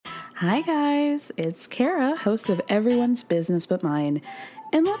Hi guys, it's Kara, host of Everyone's Business But Mine.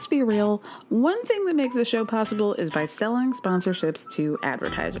 And let's be real, one thing that makes the show possible is by selling sponsorships to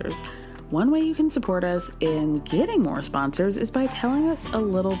advertisers. One way you can support us in getting more sponsors is by telling us a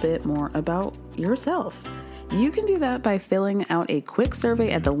little bit more about yourself. You can do that by filling out a quick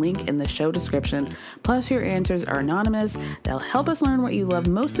survey at the link in the show description. Plus, your answers are anonymous. They'll help us learn what you love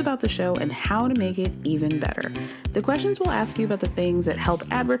most about the show and how to make it even better. The questions will ask you about the things that help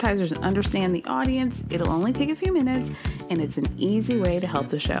advertisers understand the audience. It'll only take a few minutes, and it's an easy way to help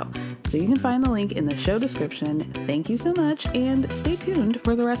the show. So you can find the link in the show description. Thank you so much, and stay tuned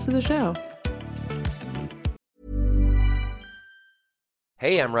for the rest of the show.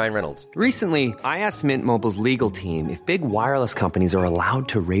 Hey, I'm Ryan Reynolds. Recently, I asked Mint Mobile's legal team if big wireless companies are allowed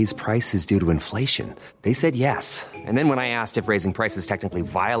to raise prices due to inflation. They said yes. And then when I asked if raising prices technically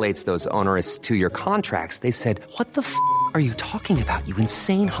violates those onerous two-year contracts, they said, "What the f*** are you talking about, you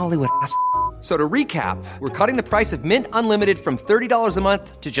insane Hollywood ass?" So to recap, we're cutting the price of Mint Unlimited from $30 a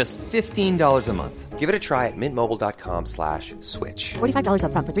month to just $15 a month. Give it a try at mintmobile.com/switch. $45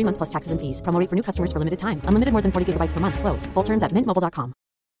 up front for 3 months plus taxes and fees. Promo rate for new customers for limited time. Unlimited more than 40 gigabytes per month. Slows full terms at mintmobile.com.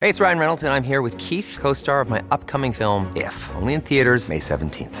 Hey, it's Ryan Reynolds, and I'm here with Keith, co-star of my upcoming film, If, only in theaters May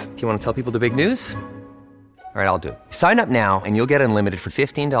 17th. Do you want to tell people the big news? All right, I'll do it. Sign up now and you'll get unlimited for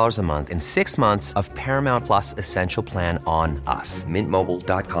 $15 a month and 6 months of Paramount Plus Essential Plan on us.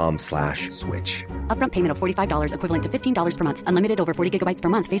 mintmobile.com/switch. Upfront payment of $45 equivalent to $15 per month. Unlimited over 40 gigabytes per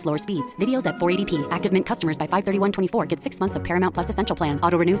month. Face lower speeds. Videos at 480p. Active Mint customers by 531.24 get 6 months of Paramount Plus Essential Plan.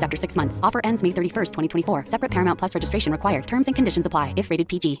 Auto renews after 6 months. Offer ends May 31st, 2024. Separate Paramount Plus registration required. Terms and conditions apply if rated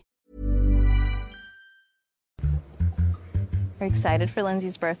PG. Are you excited for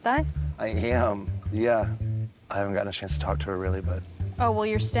Lindsay's birthday? I am, yeah. I haven't gotten a chance to talk to her really, but... Oh, well,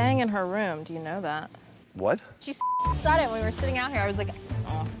 you're staying in her room. Do you know that? What? She said it when we were sitting out here. I was like,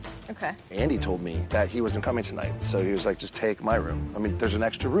 oh, okay. Andy told me that he wasn't coming tonight, so he was like, just take my room. I mean, there's an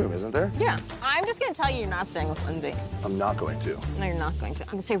extra room, isn't there? Yeah. I'm just going to tell you you're not staying with Lindsay. I'm not going to. No, you're not going to. I'm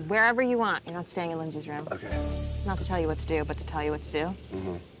going to say wherever you want. You're not staying in Lindsay's room. Okay. Not to tell you what to do, but to tell you what to do.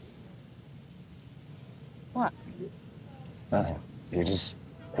 Mm-hmm. What? Nothing. You're just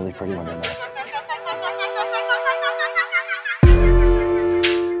really pretty when you're not.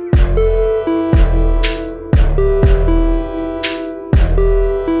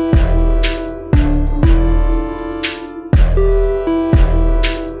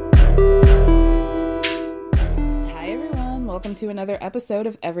 Welcome to another episode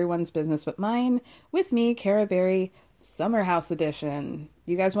of Everyone's Business But Mine with me, Kara Berry, Summer House Edition.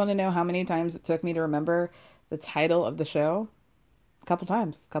 You guys want to know how many times it took me to remember the title of the show? A couple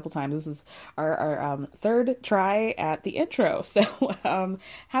times. This is our third try at the intro. So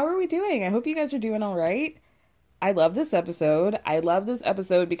how are we doing? I hope you guys are doing all right. I love this episode.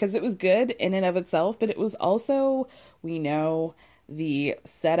 Because it was good in and of itself, but it was also, we know, the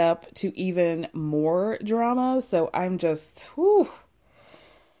setup to even more drama. So I'm just,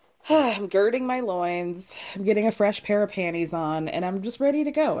 I'm girding my loins. I'm getting a fresh pair of panties on, and I'm just ready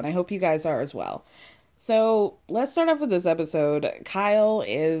to go. And I hope you guys are as well. So let's start off with this episode.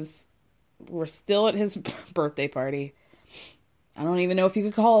 We're still at his birthday party. I don't even know if you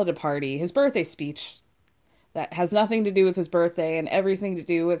could call it a party. His birthday speech that has nothing to do with his birthday and everything to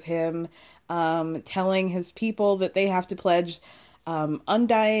do with him telling his people that they have to pledge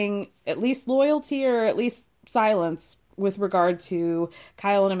undying, at least loyalty or at least silence with regard to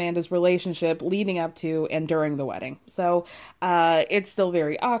Kyle and Amanda's relationship leading up to and during the wedding. So it's still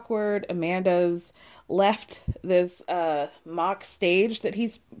very awkward. Amanda's left this mock stage that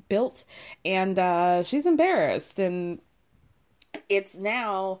he's built, and she's embarrassed, and it's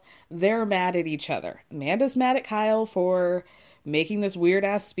now they're mad at each other. Amanda's mad at Kyle for making this weird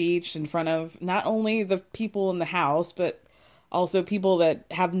ass speech in front of not only the people in the house, but also people that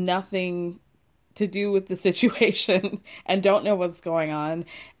have nothing to do with the situation and don't know what's going on.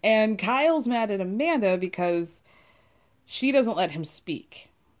 And Kyle's mad at Amanda because she doesn't let him speak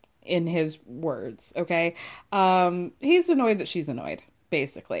in his words, okay? He's annoyed that she's annoyed,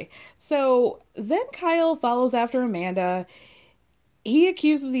 basically. So then Kyle follows after Amanda. He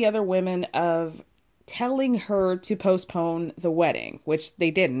accuses the other women of telling her to postpone the wedding, which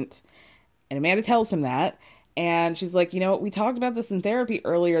they didn't. And Amanda tells him that. And she's like, you know what, we talked about this in therapy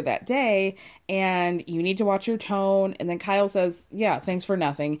earlier that day, and you need to watch your tone. And then Kyle says, yeah, thanks for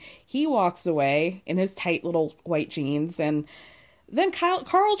nothing. He walks away in his tight little white jeans. And then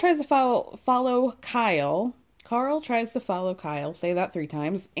Carl tries to follow Kyle. Carl tries to follow Kyle, say that 3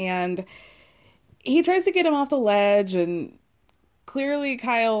 times. And he tries to get him off the ledge. And clearly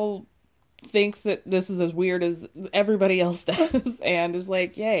Kyle thinks that this is as weird as everybody else does and is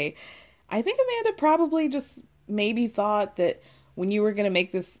like, yay. I think Amanda probably just maybe thought that when you were going to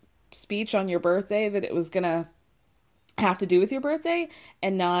make this speech on your birthday, that it was going to have to do with your birthday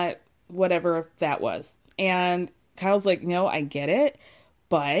and not whatever that was. And Kyle's like, no, I get it,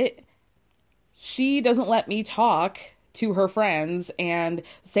 but she doesn't let me talk to her friends and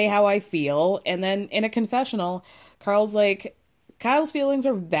say how I feel. And then in a confessional, Kyle's like, Kyle's feelings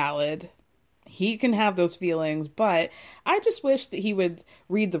are valid. He can have those feelings, but I just wish that he would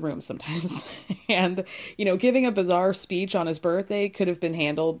read the room sometimes. And, giving a bizarre speech on his birthday could have been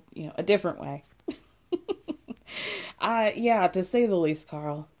handled, a different way. Yeah, to say the least,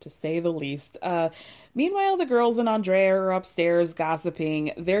 Carl, to say the least. Meanwhile, the girls and Andrea are upstairs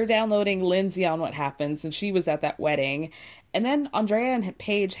gossiping. They're downloading Lindsay on what happened since she was at that wedding. And then Andrea and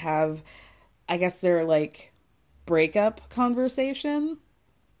Paige have, I guess, their, breakup conversation.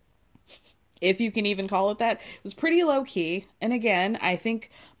 If you can even call it that. It was pretty low-key. And again, I think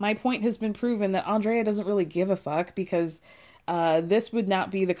my point has been proven that Andrea doesn't really give a fuck because this would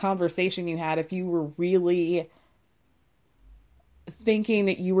not be the conversation you had if you were really thinking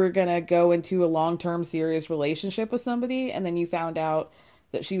that you were going to go into a long-term serious relationship with somebody and then you found out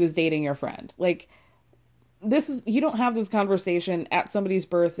that she was dating your friend. You don't have this conversation at somebody's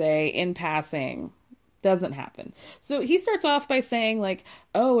birthday in passing. Doesn't happen. So he starts off by saying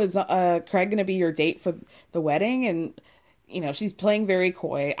oh, is Craig going to be your date for the wedding? And, she's playing very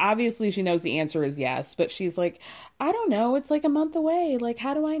coy. Obviously she knows the answer is yes, but she's like, I don't know. It's a month away.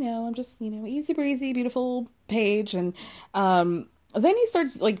 How do I know? I'm just, easy breezy, beautiful Paige. And, then he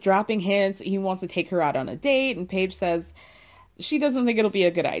starts dropping hints. He wants to take her out on a date. And Paige says she doesn't think it'll be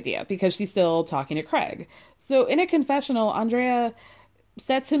a good idea because she's still talking to Craig. So in a confessional, Andrea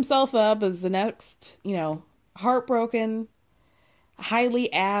sets himself up as the next, heartbroken,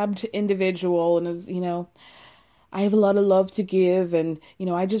 highly abbed individual and is, I have a lot of love to give and,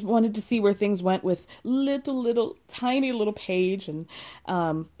 I just wanted to see where things went with tiny little Paige and,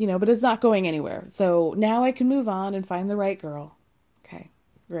 but it's not going anywhere. So now I can move on and find the right girl. Okay,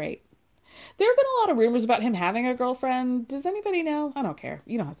 great. There have been a lot of rumors about him having a girlfriend. Does anybody know? I don't care.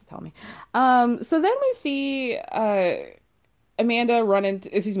 You don't have to tell me. So then we see,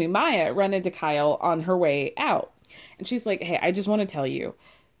 Maya run into Kyle on her way out. And she's like, hey, I just want to tell you,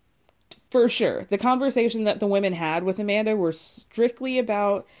 for sure, the conversation that the women had with Amanda were strictly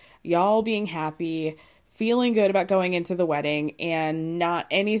about y'all being happy, feeling good about going into the wedding, and not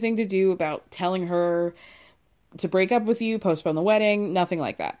anything to do about telling her to break up with you, postpone the wedding, nothing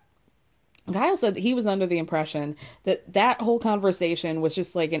like that. Kyle said that he was under the impression that whole conversation was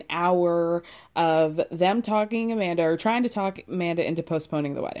just an hour of them talking Amanda or trying to talk Amanda into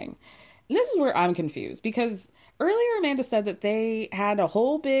postponing the wedding. And this is where I'm confused because earlier Amanda said that they had a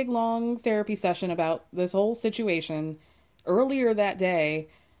whole big long therapy session about this whole situation earlier that day.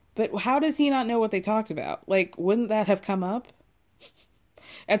 But how does he not know what they talked about? Wouldn't that have come up?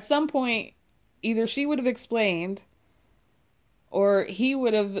 At some point, either she would have explained or he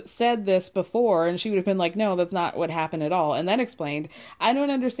would have said this before and she would have been like, no, that's not what happened at all. And then explained. I don't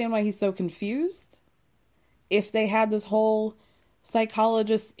understand why he's so confused. If they had this whole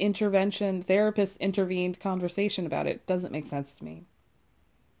psychologist intervention, therapist intervened conversation about it, doesn't make sense to me.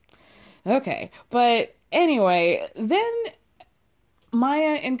 Okay. But anyway, then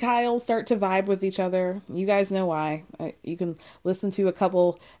Maya and Kyle start to vibe with each other. You guys know why. You can listen to a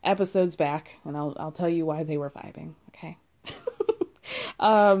couple episodes back and I'll tell you why they were vibing. Okay.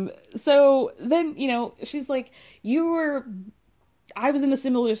 So then, she's like, I was in a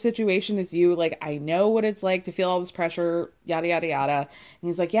similar situation as you. I know what it's like to feel all this pressure, yada, yada, yada. And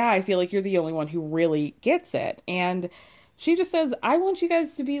he's like, yeah, I feel like you're the only one who really gets it. And she just says, I want you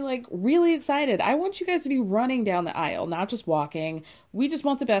guys to be really excited. I want you guys to be running down the aisle, not just walking. We just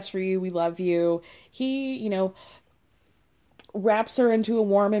want the best for you. We love you. He, wraps her into a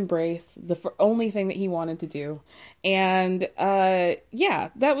warm embrace, the only thing that he wanted to do. And, yeah,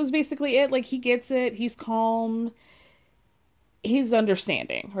 that was basically it. He gets it. He's calm. He's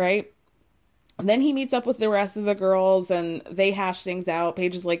understanding, right? And then he meets up with the rest of the girls and they hash things out.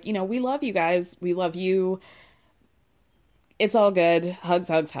 Paige is like, we love you guys. We love you. It's all good. Hugs,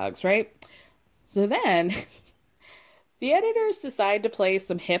 hugs, hugs, right? So then the editors decide to play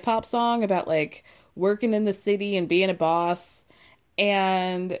some hip hop song about working in the city and being a boss.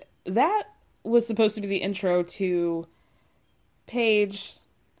 And that was supposed to be the intro to Paige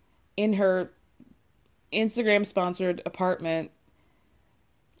in her Instagram sponsored apartment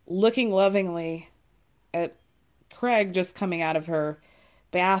looking lovingly at Craig just coming out of her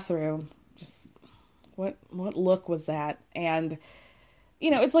bathroom. Just what look was that? And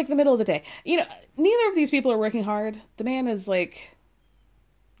it's like the middle of the day. Neither of these people are working hard. The man is like,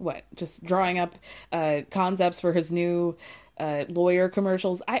 what, just drawing up concepts for his new lawyer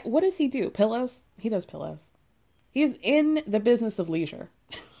commercials. What does he do? Pillows? He does pillows. He's in the business of leisure.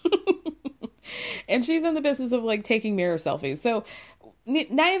 And she's in the business of like taking mirror selfies. So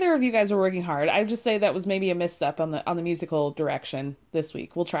neither of you guys are working hard. I would just say that was maybe a misstep on the musical direction this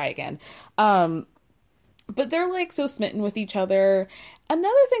week. We'll try again. But they're like so smitten with each other.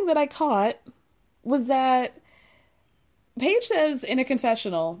 Another thing that I caught was that Paige says in a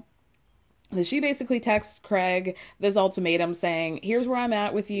confessional that she basically texts Craig this ultimatum saying, here's where I'm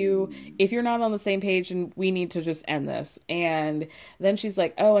at with you. If you're not on the same page, and we need to just end this. And then she's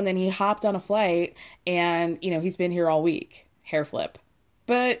like, oh, and then he hopped on a flight and, he's been here all week. Hair flip.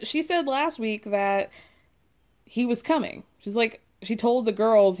 But she said last week that he was coming. She's like, she told the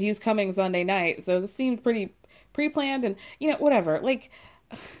girls he's coming Sunday night. So this seemed pretty pre-planned and, whatever. Like,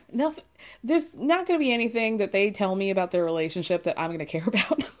 nothing, there's not going to be anything that they tell me about their relationship that I'm going to care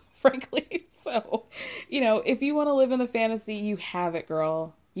about, frankly. So, if you want to live in the fantasy, you have it,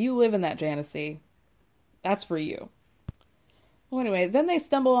 girl. You live in that Janesy. That's for you. Well, anyway, then they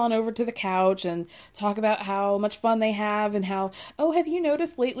stumble on over to the couch and talk about how much fun they have and how, oh, have you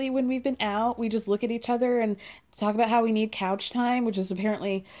noticed lately when we've been out, we just look at each other and talk about how we need couch time, which is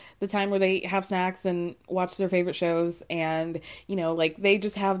apparently the time where they have snacks and watch their favorite shows. And, like they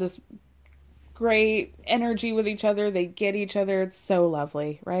just have this great energy with each other. They get each other. It's so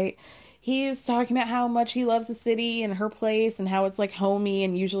lovely, right? He's talking about how much he loves the city and her place and how it's like homey.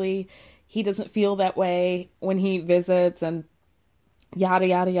 And usually he doesn't feel that way when he visits and yada,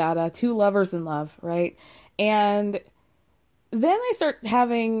 yada, yada. Two lovers in love, right? And then they start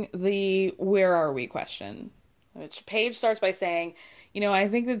having the where are we question, which Paige starts by saying, I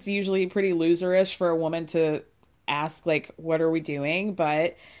think it's usually pretty loserish for a woman to ask, like, what are we doing?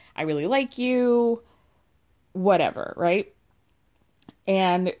 But I really like you, whatever, right?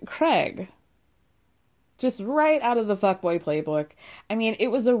 And Craig, just right out of the fuckboy playbook. I mean, it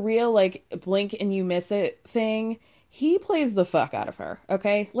was a real, like, blink and you miss it thing. He plays the fuck out of her,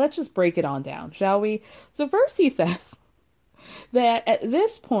 okay? Let's just break it on down, shall we? So first he says that at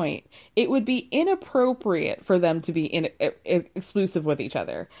this point, it would be inappropriate for them to be exclusive with each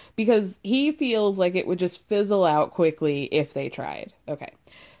other because he feels like it would just fizzle out quickly if they tried. Okay,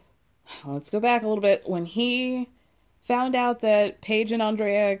 let's go back a little bit. When he found out that Paige and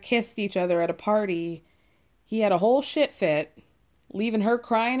Andrea kissed each other at a party, he had a whole shit fit, leaving her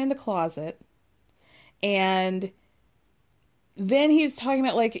crying in the closet. And then he's talking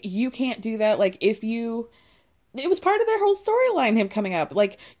about, like, you can't do that. Like, it was part of their whole storyline, him coming up.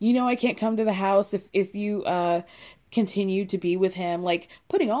 Like, I can't come to the house if you continue to be with him. Like,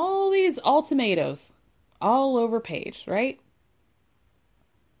 putting all these ultimatums all over Paige, right?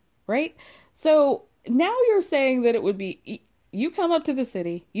 Right? So now you're saying that it would be, you come up to the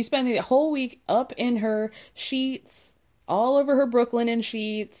city, you spend the whole week up in her sheets, all over her Brooklyn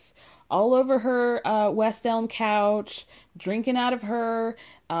sheets, all over her West Elm couch, drinking out of her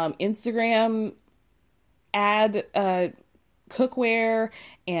Instagram ad cookware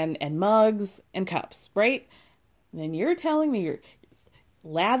and mugs and cups, right? And then you're telling me you're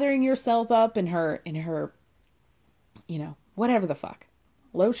lathering yourself up in her, whatever the fuck,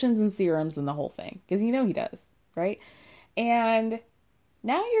 lotions and serums and the whole thing, because he does, right? And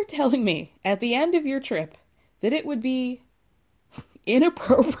now you're telling me at the end of your trip that it would be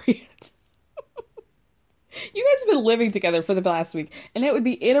inappropriate. You guys have been living together for the last week, and it would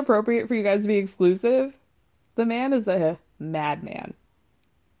be inappropriate for you guys to be exclusive. The man is a madman.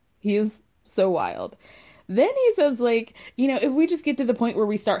 He is so wild. Then he says, like, if we just get to the point where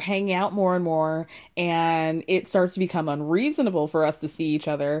we start hanging out more and more and it starts to become unreasonable for us to see each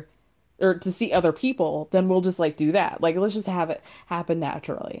other or to see other people, then we'll just like do that. Like, let's just have it happen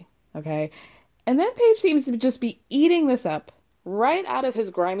naturally. Okay. And then Paige seems to just be eating this up right out of his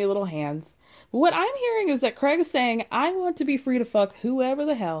grimy little hands. What I'm hearing is that Craig is saying, I want to be free to fuck whoever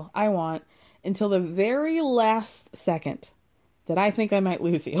the hell I want until the very last second that I think I might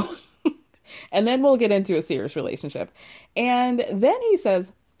lose you. And then we'll get into a serious relationship. And then he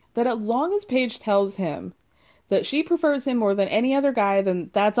says that as long as Paige tells him that she prefers him more than any other guy, then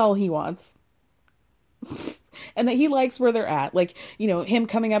that's all he wants. And that he likes where they're at. Like, him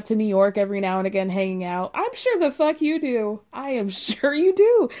coming up to New York every now and again, hanging out. I'm sure the fuck you do. I am sure you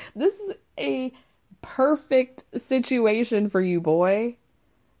do. This is a perfect situation for you, boy.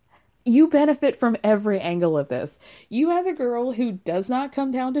 You benefit from every angle of this. You have a girl who does not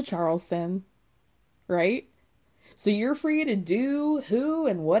come down to Charleston, right? So you're free to do who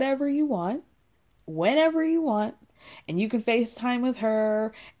and whatever you want, whenever you want. and you can FaceTime with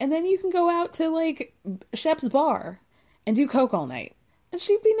her, and then you can go out to like Shep's bar and do coke all night. And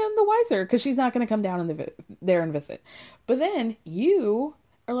she'd be none the wiser because she's not going to come down there and visit. But then you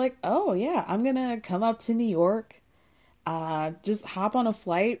are like, oh yeah, I'm going to come up to New York, just hop on a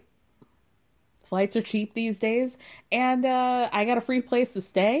flight. Flights are cheap these days. And I got a free place to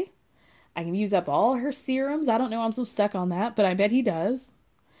stay. I can use up all her serums. I don't know, I'm so stuck on that, but I bet he does.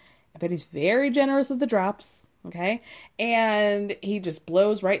 I bet he's very generous with the drops. Okay. And he just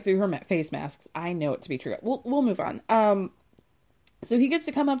blows right through her face masks. I know it to be true. We'll move on. So he gets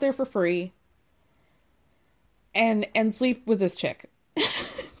to come up there for free and sleep with this chick.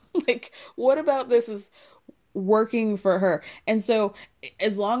 Like, what about this is working for her? And so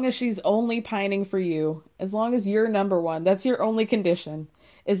as long as she's only pining for you, as long as you're number one, that's your only condition,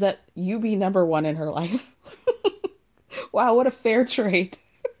 is that you be number one in her life. Wow, what a fair trade.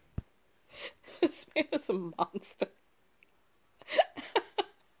 This man is a monster.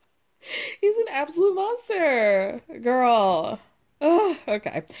 He's an absolute monster, girl. Oh,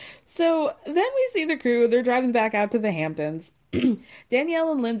 okay. So then we see the crew. They're driving back out to the Hamptons.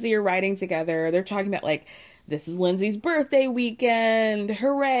 Danielle and Lindsay are riding together. They're talking about, like, this is Lindsay's birthday weekend.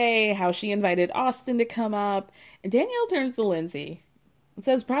 Hooray. How she invited Austin to come up. And Danielle turns to Lindsay and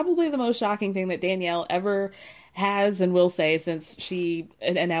says probably the most shocking thing that Danielle ever has and will say since she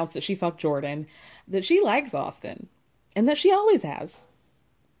announced that she fucked Jordan, that she likes Austin. And that she always has.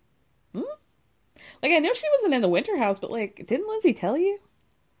 Like, I know she wasn't in the winter house, but, like, didn't Lindsay tell you?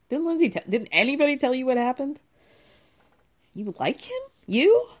 Didn't anybody tell you what happened? You like him?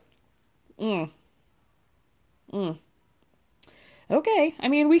 You? Okay. I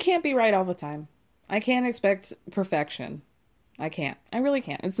mean, we can't be right all the time. I can't expect perfection. I can't. I really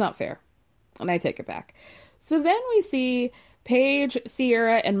can't. It's not fair. And I take it back. So then we see Paige,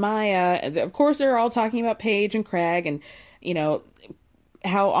 Sierra, and Maya. Of course, they're all talking about Paige and Craig and, you know,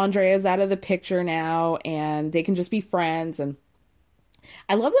 how Andrea's out of the picture now and they can just be friends. And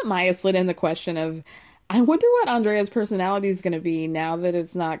I love that Maya slid in the question of, I wonder what Andrea's personality is going to be now that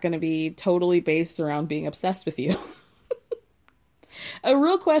it's not going to be totally based around being obsessed with you. A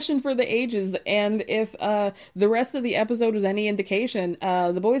real question for the ages. And if the rest of the episode was any indication,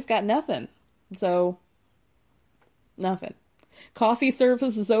 the boys got nothing. So, nothing. Coffee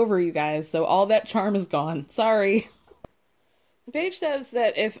service is over, you guys. So all that charm is gone. Sorry. Paige says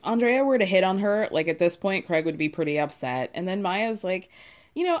that if Andrea were to hit on her, like at this point, Craig would be pretty upset. And then Maya's like,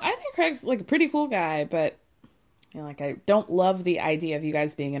 you know, I think Craig's like a pretty cool guy, but, you know, like, I don't love the idea of you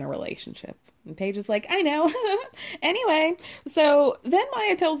guys being in a relationship. And Paige is like, I know. Anyway, so then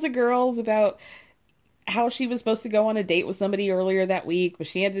Maya tells the girls about how she was supposed to go on a date with somebody earlier that week, but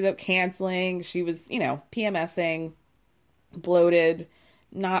she ended up canceling. She was, you know, PMSing, bloated,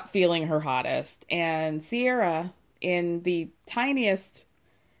 not feeling her hottest. And Sierra, in the tiniest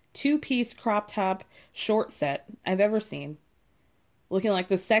 2-piece crop top short set I've ever seen, looking like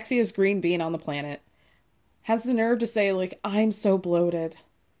the sexiest green bean on the planet, has the nerve to say, like, I'm so bloated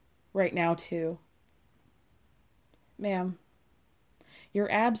right now too. Ma'am,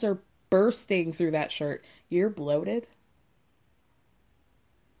 your abs are bursting through that shirt. You're bloated?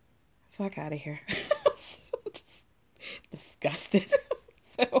 Fuck out of here. Just disgusted.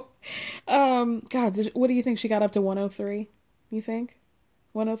 So, God, what do you think? She got up to 103? You think?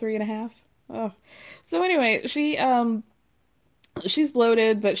 103 and a half? Oh. So anyway, she's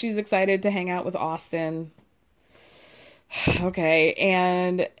bloated, but she's excited to hang out with Austin. Okay.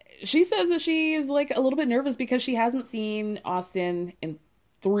 And she says that she's like a little bit nervous because she hasn't seen Austin in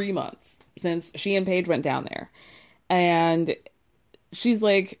 3 months since she and Paige went down there. And she's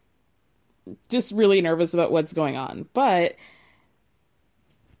like just really nervous about what's going on. But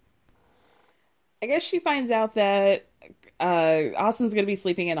I guess she finds out that Austin's going to be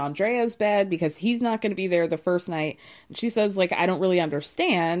sleeping in Andrea's bed because he's not going to be there the first night. And she says, like, I don't really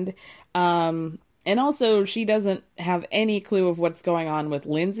understand. And also, she doesn't have any clue of what's going on with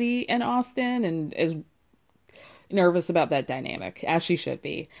Lindsay and Austin and is nervous about that dynamic, as she should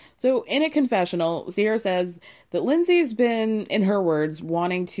be. So, in a confessional, Sierra says that Lindsay's been, in her words,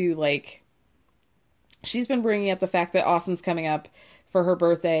 wanting to, like, she's been bringing up the fact that Austin's coming up for her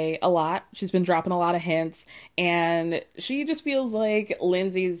birthday a lot. She's been dropping a lot of hints, and she just feels like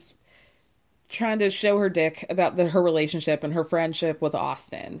Lindsay's trying to show her dick about her relationship and her friendship with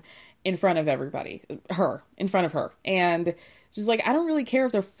Austin in front of everybody. In front of her. And she's like, I don't really care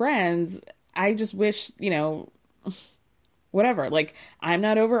if they're friends. I just wish, you know, whatever. Like, I'm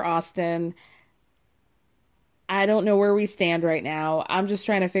not over Austin. I don't know where we stand right now. I'm just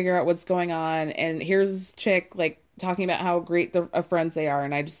trying to figure out what's going on. And here's this chick, like, talking about how great of friends they are.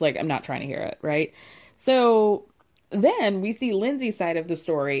 And I just, like, I'm not trying to hear it, right? So then we see Lindsay's side of the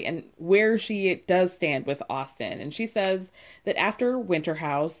story and where she does stand with Austin. And she says that after Winter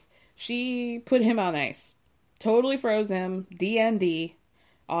House, she put him on ice. Totally froze him, DND,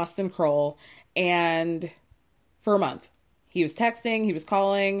 Austin Kroll, and for a month. He was texting, he was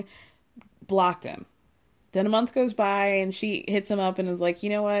calling, blocked him. Then a month goes by and she hits him up and is like, you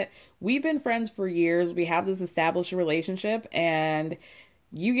know what? We've been friends for years. We have this established relationship, and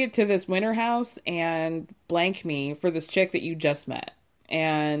you get to this Winter House and blank me for this chick that you just met.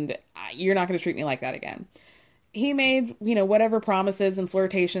 And you're not going to treat me like that again. He made, whatever promises and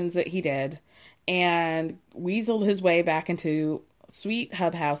flirtations that he did, and weaseled his way back into sweet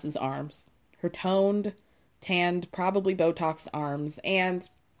Hub House's arms. Her toned, tanned, probably Botoxed arms. And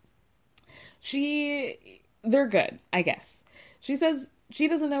they're good, I guess. She says she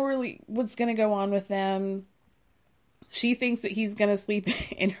doesn't know really what's going to go on with them. She thinks that he's going to sleep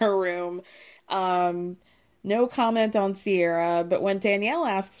in her room. No comment on Sierra, but when Danielle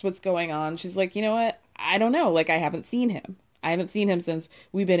asks what's going on, she's like, you know what? I don't know. I haven't seen him. I haven't seen him since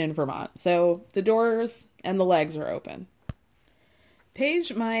we've been in Vermont. So the doors and the legs are open.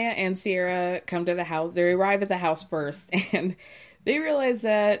 Paige, Maya, and Sierra come to the house. They arrive at the house first, and they realize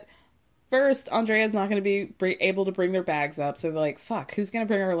that first, Andrea's not going to be able to bring their bags up. So they're like, fuck, who's going to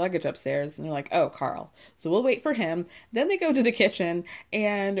bring our luggage upstairs? And they're like, oh, Carl. So we'll wait for him. Then they go to the kitchen.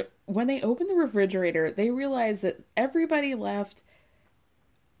 And when they open the refrigerator, they realize that everybody left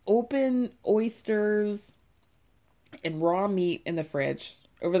open oysters and raw meat in the fridge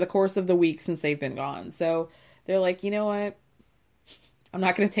over the course of the week since they've been gone. So they're like, you know what? I'm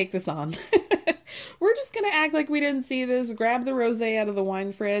not going to take this on. We're just going to act like we didn't see this, grab the rosé out of the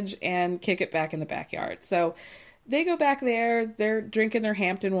wine fridge, and kick it back in the backyard. So they go back there. They're drinking their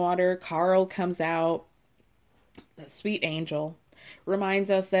Hampton water. Carl comes out. The sweet angel reminds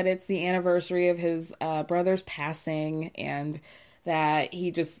us that it's the anniversary of his brother's passing, and that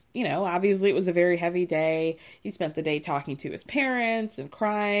he just, obviously it was a very heavy day. He spent the day talking to his parents and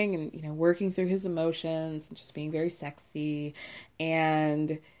crying and, working through his emotions and just being very sexy.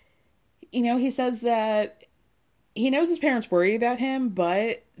 And he says that he knows his parents worry about him,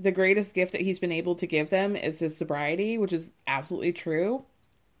 but the greatest gift that he's been able to give them is his sobriety, which is absolutely true.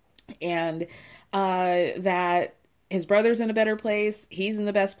 And that his brother's in a better place. He's in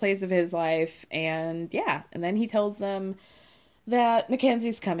the best place of his life. And yeah, and then he tells them that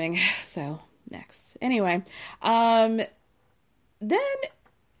Mackenzie's coming. So next. Anyway, then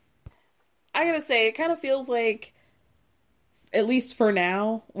I gotta say, it kind of feels like, at least for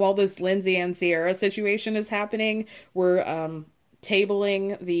now, while this Lindsay and Sierra situation is happening, we're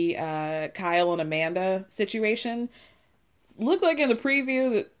tabling the Kyle and Amanda situation. Looked like in the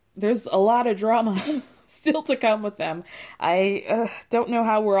preview that there's a lot of drama still to come with them. I don't know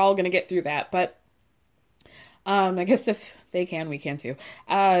how we're all going to get through that, but I guess if they can, we can too.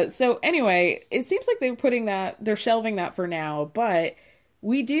 So anyway, it seems like they're shelving that for now, but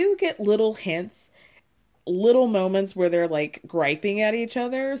we do get little hints, little moments where they're griping at each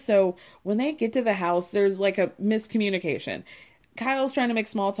other. So when they get to the house, there's a miscommunication. Kyle's trying to make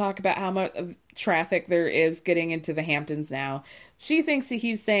small talk about how much traffic there is getting into the Hamptons now. She thinks that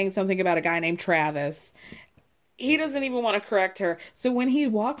he's saying something about a guy named Travis. He doesn't even want to correct her. So when he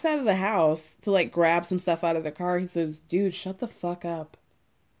walks out of the house to grab some stuff out of the car, he says, dude, shut the fuck up.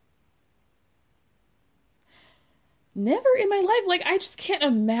 Never in my life. I just can't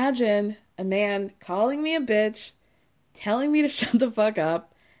imagine a man calling me a bitch, telling me to shut the fuck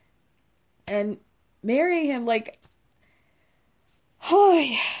up, and marrying him.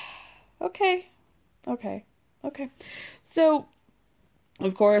 Oh, okay. So,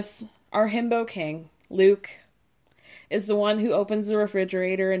 of course, our himbo king, Luke, is the one who opens the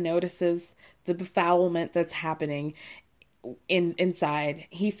refrigerator and notices the befoulment that's happening inside.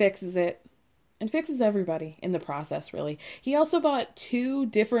 He fixes it. And fixes everybody in the process, really. He also bought 2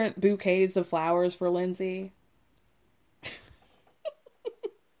 different bouquets of flowers for Lindsay.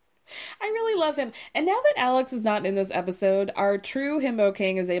 I really love him. And now that Alex is not in this episode, our true himbo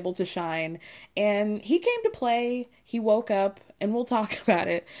king is able to shine. And he came to play. He woke up, and we'll talk about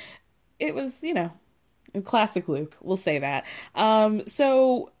it. It was, classic Luke. We'll say that.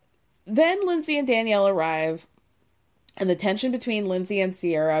 So then Lindsay and Danielle arrive. And the tension between Lindsay and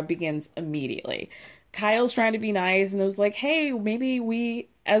Sierra begins immediately. Kyle's trying to be nice and it was like, hey, maybe we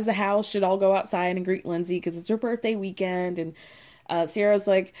as a house should all go outside and greet Lindsay because it's her birthday weekend. And Sierra's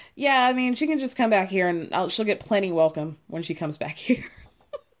like, yeah, I mean, she can just come back here and she'll get plenty welcome when she comes back here.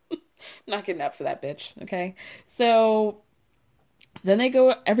 Not getting up for that bitch, okay? So then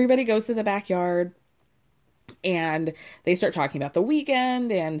everybody goes to the backyard and they start talking about the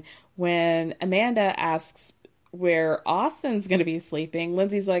weekend. And when Amanda asks where Austin's going to be sleeping,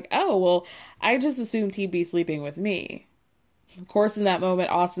 Lindsay's like, oh, well, I just assumed he'd be sleeping with me. Of course, in that moment,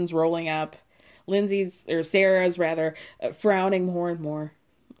 Austin's rolling up. Sarah's rather, frowning more and more.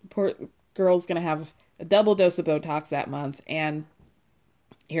 Poor girl's going to have a double dose of Botox that month, and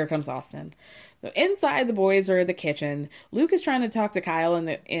here comes Austin. So inside, the boys are in the kitchen. Luke is trying to talk to Kyle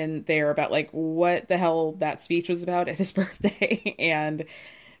in there about, like, what the hell that speech was about at his birthday. And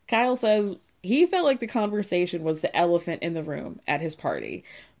Kyle says he felt like the conversation was the elephant in the room at his party,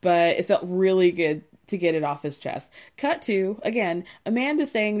 but it felt really good to get it off his chest. Cut to, again, Amanda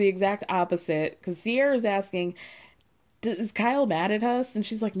saying the exact opposite, because Sierra's asking, is Kyle mad at us? And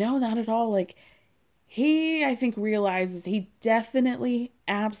she's like, no, not at all. Like, I think he definitely,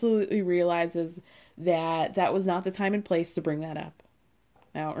 absolutely realizes that was not the time and place to bring that up.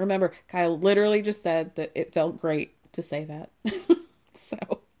 Now, remember, Kyle literally just said that it felt great to say that. So,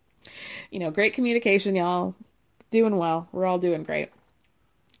 great communication, y'all. Doing well. We're all doing great.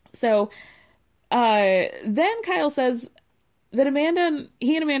 So, then Kyle says that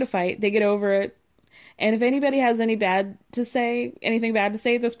he and Amanda fight. They get over it. And if anybody has anything bad to say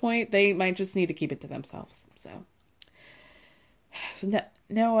at this point, they might just need to keep it to themselves. So,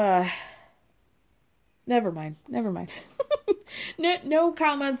 never mind. No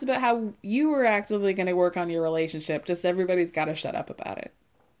comments about how you were actively going to work on your relationship. Just everybody's got to shut up about it.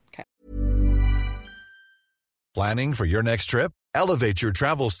 Okay. Planning for your next trip? Elevate your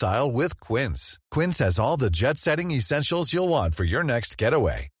travel style with Quince. Quince has all the jet-setting essentials you'll want for your next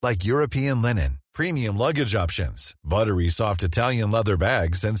getaway, like European linen, premium luggage options, buttery soft Italian leather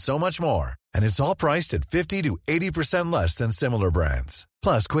bags, and so much more. And it's all priced at 50 to 80% less than similar brands.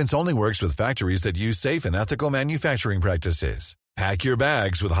 Plus, Quince only works with factories that use safe and ethical manufacturing practices. Pack your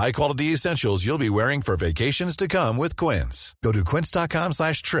bags with high-quality essentials you'll be wearing for vacations to come with Quince. Go to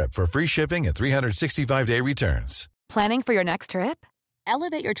quince.com/trip for free shipping and 365-day returns. Planning for your next trip?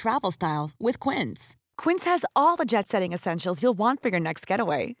 Elevate your travel style with Quince. Quince has all the jet-setting essentials you'll want for your next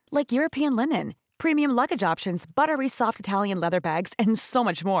getaway, like European linen, premium luggage options, buttery soft Italian leather bags, and so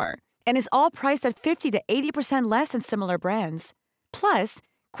much more. And is all priced at 50 to 80% less than similar brands. Plus,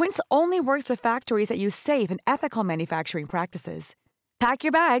 Quince only works with factories that use safe and ethical manufacturing practices. Pack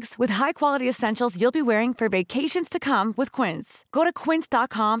your bags with high-quality essentials you'll be wearing for vacations to come with Quince. Go to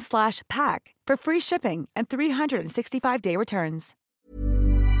quince.com/pack for free shipping and 365-day returns.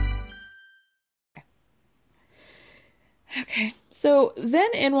 Okay, so then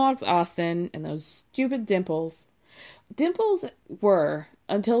in walks Austin and those stupid dimples. Dimples were,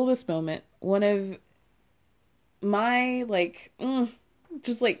 until this moment, one of my,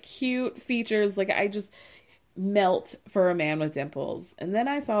 just cute features. Like, I just melt for a man with dimples. And then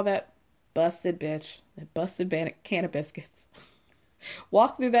I saw that busted can of biscuits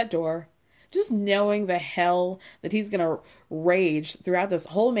walk through that door, just knowing the hell that he's gonna rage throughout this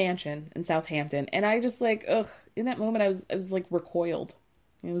whole mansion in Southampton. And I just in that moment I was recoiled.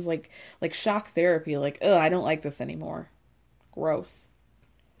 It was like shock therapy. I don't like this anymore. Gross.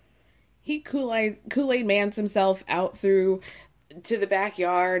 He Kool-Aid mans himself out to the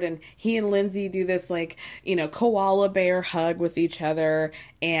backyard, and he and Lindsay do this koala bear hug with each other,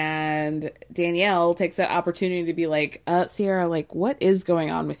 and Danielle takes that opportunity to be like, Sierra, what is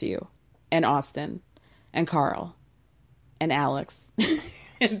going on with you and Austin and Carl and Alex?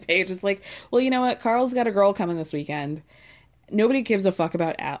 And Paige is like, well, you know what, Carl's got a girl coming this weekend. Nobody gives a fuck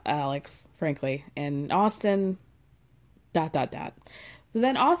about Alex, frankly, and Austin ... So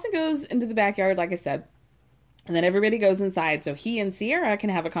then Austin goes into the backyard, like I said, and then everybody goes inside so he and Sierra can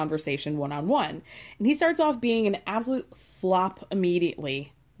have a conversation one-on-one. And he starts off being an absolute flop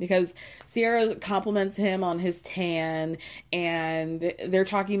immediately because Sierra compliments him on his tan, and they're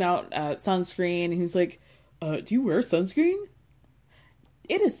talking about sunscreen, and he's like, do you wear sunscreen?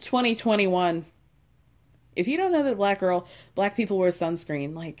 It is 2021. If you don't know that black people wear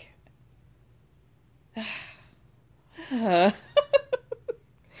sunscreen,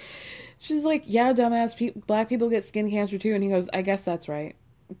 she's like, yeah, dumbass, black people get skin cancer too. And he goes, I guess that's right.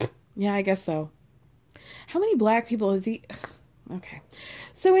 Yeah, I guess so. How many black people is he? Okay.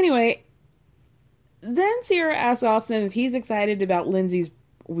 So anyway, then Sierra asks Austin if he's excited about Lindsay's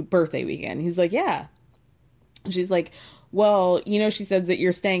birthday weekend. He's like, yeah. She's like, well, she said that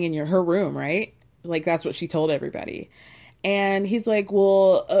you're staying in her room, right? That's what she told everybody. And he's like,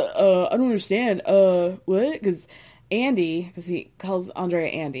 well, I don't understand. What? Because Andy, because he calls Andrea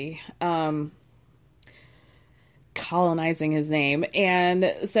Andy, colonizing his name,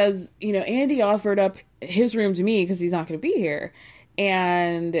 and says, Andy offered up his room to me because he's not going to be here.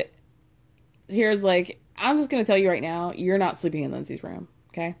 And here's I'm just going to tell you right now, you're not sleeping in Lindsay's room,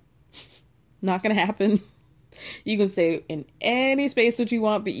 okay? Not going to happen. You can stay in any space that you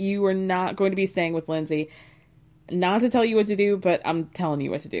want, but you are not going to be staying with Lindsay. Not to tell you what to do, but I'm telling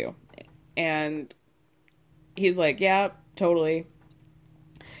you what to do. And he's like, yeah, totally.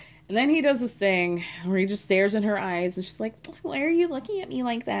 And then he does this thing where he just stares in her eyes, and she's like, why are you looking at me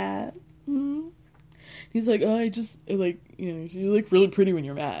like that? Mm-hmm. He's like, oh, I just, like, you know, you look really pretty when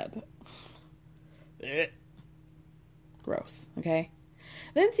you're mad. Gross, okay?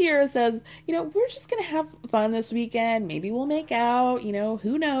 Then Sierra says, you know, we're just going to have fun this weekend. Maybe we'll make out, you know,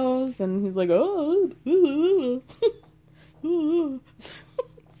 who knows? And he's like, oh.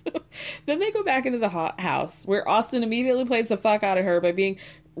 Then they go back into the house where Austin immediately plays the fuck out of her by being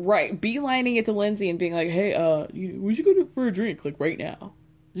beelining it to Lindsay and being like, hey, we should go for a drink, like, right now.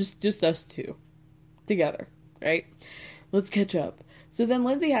 Just us two. Together, right? Let's catch up. So then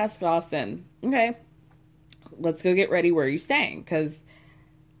Lindsay asks Austin, okay, let's go get ready. Where are you staying? Because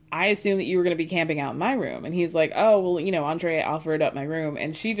I assume that you were going to be camping out in my room. And he's like, oh, well, you know, Andrea offered up my room.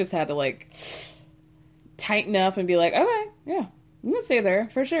 And she just had to, like, tighten up and be like, okay, yeah, I'm going to stay there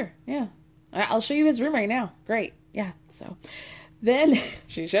for sure. Yeah. I'll show you his room right now. Great. Yeah. So then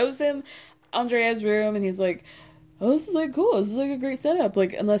she shows him Andrea's room, and he's like, oh, this is, like, cool. This is, like, a great setup.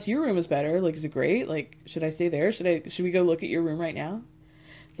 Like, unless your room is better. Like, is it great? Like, should I stay there? Should we go look at your room right now?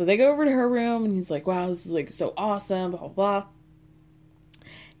 So they go over to her room, and he's like, wow, this is, like, so awesome, blah, blah, blah.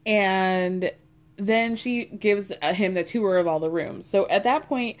 And then she gives him the tour of all the rooms. So at that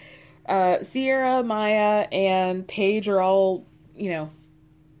point, Sierra, Maya, and Paige are all, you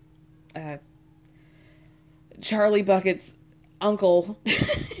know, Charlie Bucket's uncle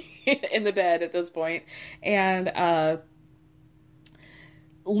in the bed at this point. And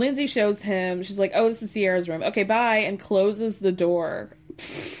Lindsay shows him, she's like, oh, this is Sierra's room. Okay, bye, and closes the door.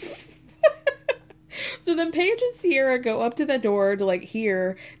 So then Paige and Sierra go up to the door to, like,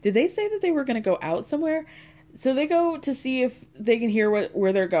 hear. Did they say that they were going to go out somewhere? So they go to see if they can hear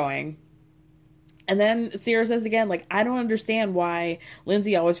where they're going. And then Sierra says again, like, I don't understand why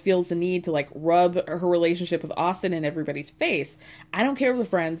Lindsay always feels the need to, like, rub her relationship with Austin in everybody's face. I don't care if we're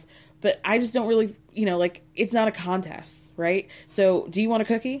friends, but I just don't really, you know, like, it's not a contest, right? So do you want a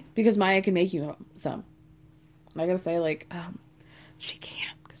cookie? Because Maya can make you some. I gotta say, like, she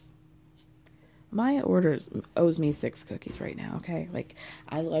can't. Maya owes me 6 cookies right now, okay? Like,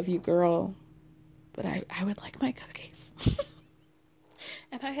 I love you, girl, but I would like my cookies.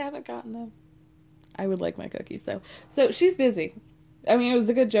 And I haven't gotten them. I would like my cookies. So she's busy. I mean, it was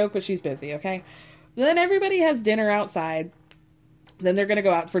a good joke, but she's busy, okay? Then everybody has dinner outside. Then they're going to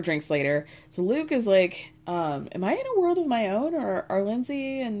go out for drinks later. So Luke is like, am I in a world of my own? Or are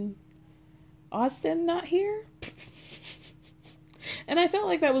Lindsay and Austin not here? And I felt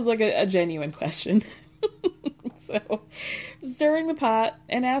like that was like a genuine question. So, stirring the pot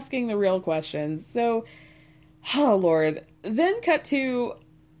and asking the real questions. So, oh Lord. Then cut to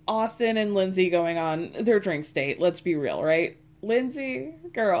Austin and Lindsay going on their drink date. Let's be real, right? Lindsay,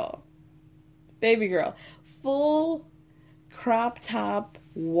 girl, baby girl, full crop top,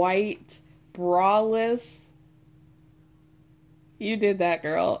 white, braless. You did that,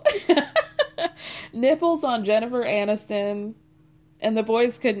 girl. Nipples on Jennifer Aniston. And the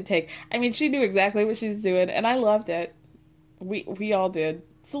boys couldn't take. I mean, she knew exactly what she was doing, and I loved it. We all did.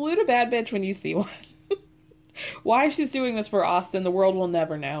 Salute a bad bitch when you see one. Why she's doing this for Austin, the world will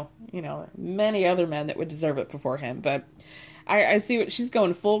never know. You know, many other men that would deserve it before him. But I see what she's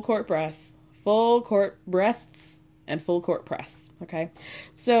going full court press. Full court breasts and full court press. Okay?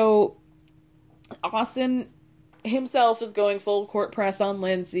 So, Austin himself is going full court press on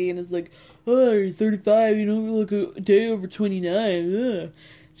Lindsay and is like, oh, you're 35, you don't look a day over 29. Ugh.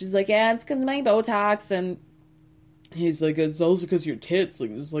 She's like, yeah, it's because of my Botox. And he's like, it's also because of your tits. Like,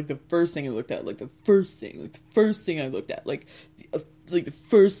 this is like the first thing I looked at. Like, the first thing I looked at. Like the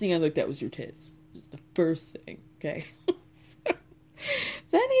first thing I looked at was your tits. Just the first thing. Okay.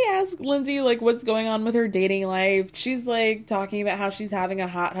 Then he asks Lindsay, like, what's going on with her dating life. She's, like, talking about how she's having a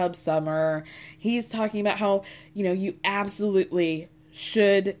hot tub summer. He's talking about how, you know, you absolutely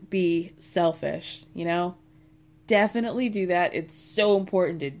should be selfish, you know? Definitely do that. It's so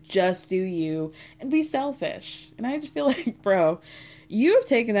important to just do you and be selfish. And I just feel like, bro, you have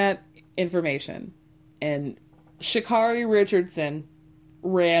taken that information and Sha'Carri Richardson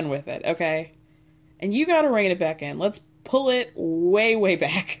ran with it, okay? And you got to rein it back in. Let's pull it way, way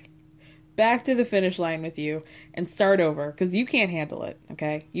back to the finish line with you and start over because you can't handle it,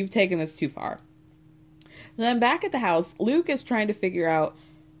 okay? You've taken this too far. And then back at the house, Luke is trying to figure out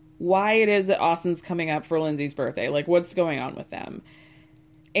why it is that Austin's coming up for Lindsay's birthday. Like, what's going on with them?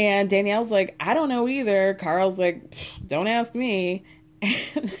 And Danielle's like, I don't know either. Carl's like, don't ask me.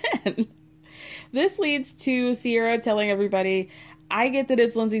 And then This leads to Sierra telling everybody, I get that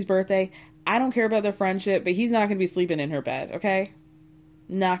it's Lindsay's birthday. I don't care about their friendship, but he's not going to be sleeping in her bed, okay?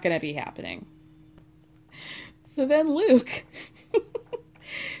 Not going to be happening. So then Luke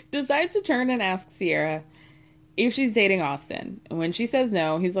decides to turn and ask Sierra if she's dating Austin. And when she says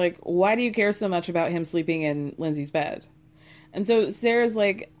no, he's like, why do you care so much about him sleeping in Lindsay's bed? And so Sarah's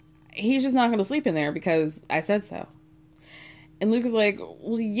like, he's just not going to sleep in there because I said so. And Luke is like,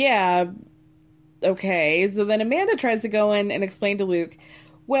 well, yeah, okay. So then Amanda tries to go in and explain to Luke,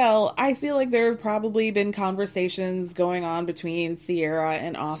 well, I feel like there have probably been conversations going on between Sierra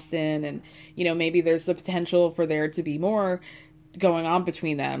and Austin, and, you know, maybe there's the potential for there to be more going on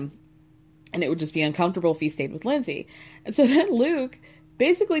between them, and it would just be uncomfortable if he stayed with Lindsay. And so then Luke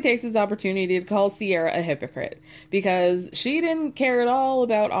basically takes his opportunity to call Sierra a hypocrite, because she didn't care at all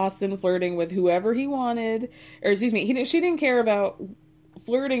about Austin flirting with whoever he wanted, or excuse me, she didn't care about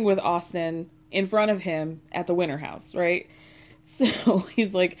flirting with Austin in front of him at the Winter House, right? So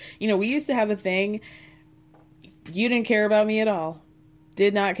he's like, you know, we used to have a thing. You didn't care about me at all.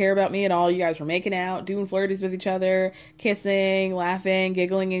 Did not care about me at all. You guys were making out, doing flirties with each other, kissing, laughing,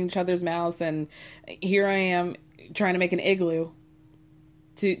 giggling in each other's mouths, and here I am trying to make an igloo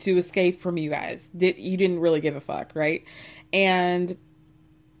to escape from you guys. You didn't really give a fuck, right? And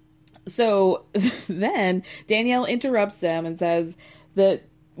so then Danielle interrupts them and says that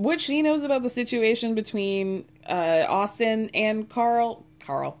what she knows about the situation between Austin and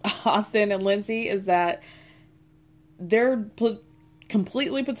Austin and Lindsay is that they're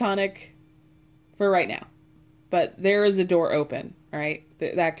completely platonic for right now, but there is a door open, right?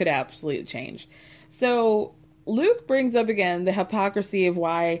 That could absolutely change. So Luke brings up again the hypocrisy of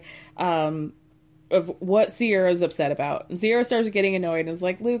why, of what Sierra's upset about, and Sierra starts getting annoyed and is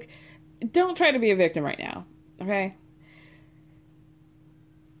like, Luke, don't try to be a victim right now, okay?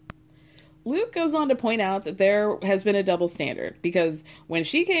 Luke goes on to point out that there has been a double standard, because when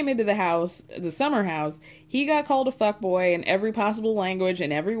she came into the house, the summer house, he got called a fuckboy in every possible language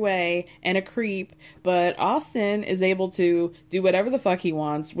in every way and a creep, but Austin is able to do whatever the fuck he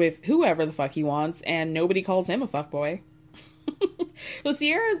wants with whoever the fuck he wants, and nobody calls him a fuckboy. So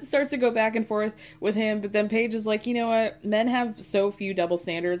Sierra starts to go back and forth with him, but then Paige is like, you know what? Men have so few double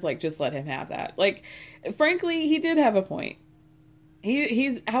standards, like, just let him have that. Like, frankly, he did have a point.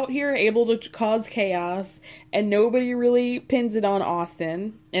 He's out here able to cause chaos, and nobody really pins it on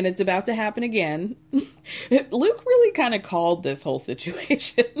Austin, and it's about to happen again. Luke really kind of called this whole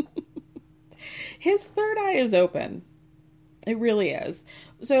situation. His third eye is open. It really is.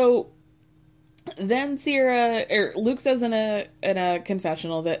 So then Luke says in a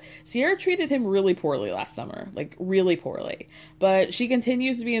confessional that Sierra treated him really poorly last summer, like really poorly, but she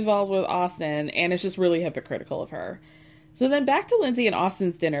continues to be involved with Austin, and it's just really hypocritical of her. So then back to Lindsay and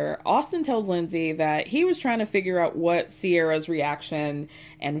Austin's dinner. Austin tells Lindsay that he was trying to figure out what Sierra's reaction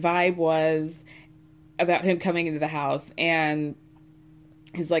and vibe was about him coming into the house. And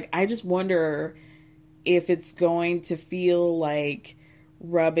he's like, I just wonder if it's going to feel like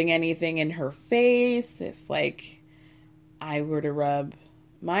rubbing anything in her face. If, like, I were to rub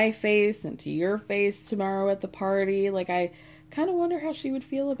my face into your face tomorrow at the party. Like, I kind of wonder how she would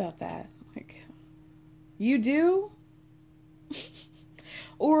feel about that. Like, you do?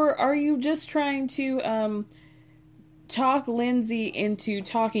 Or are you just trying to talk Lindsay into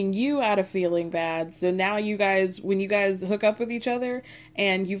talking you out of feeling bad, so now you guys, when you guys hook up with each other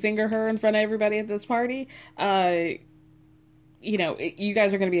and you finger her in front of everybody at this party, you know, you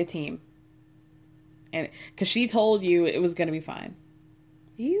guys are going to be a team, and because she told you it was going to be fine.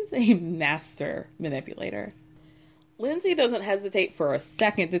 He's a master manipulator. Lindsay doesn't hesitate for a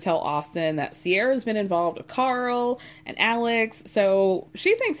second to tell Austin that Sierra's been involved with Carl and Alex, so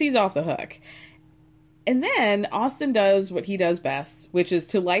she thinks he's off the hook. And then Austin does what he does best, which is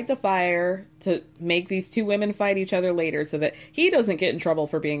to light the fire to make these two women fight each other later so that he doesn't get in trouble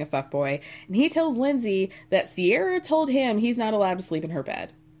for being a fuckboy. And he tells Lindsay that Sierra told him he's not allowed to sleep in her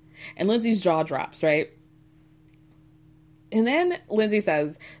bed. And Lindsay's jaw drops, right? And then Lindsay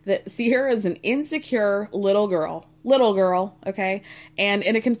says that Sierra is an insecure little girl, okay? And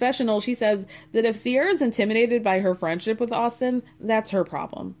in a confessional, she says that if Sierra's intimidated by her friendship with Austin, that's her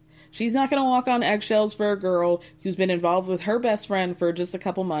problem. She's not going to walk on eggshells for a girl who's been involved with her best friend for just a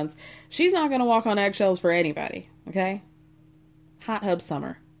couple months. She's not going to walk on eggshells for anybody, okay? Hot hub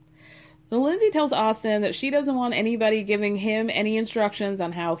summer. So Lindsay tells Austin that she doesn't want anybody giving him any instructions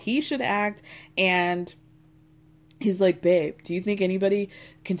on how he should act, and he's like, babe, do you think anybody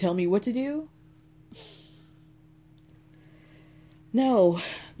can tell me what to do? No.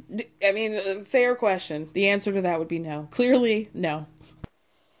 I mean, fair question. The answer to that would be no. Clearly, no.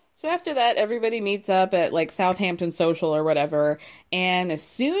 So after that, everybody meets up at like Southampton Social or whatever. And as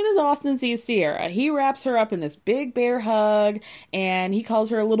soon as Austin sees Sierra, he wraps her up in this big bear hug. And he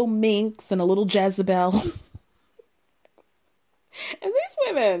calls her a little minx and a little Jezebel. And these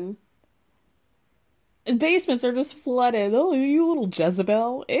women in basements are just flooded. Oh, you little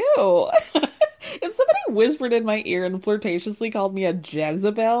Jezebel. Ew. If somebody whispered in my ear and flirtatiously called me a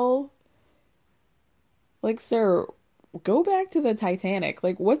Jezebel, like, sir, go back to the Titanic.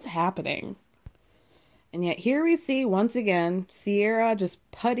 Like, what's happening? And yet here we see, once again, Sierra just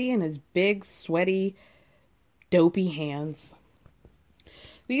putty in his big, sweaty, dopey hands.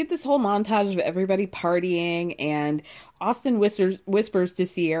 We get this whole montage of everybody partying, and Austin whispers to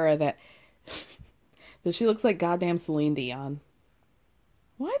Sierra that she looks like goddamn Celine Dion.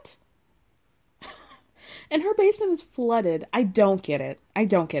 What? And her basement is flooded. I don't get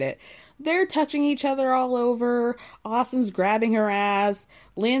it. They're touching each other all over. Austin's grabbing her ass.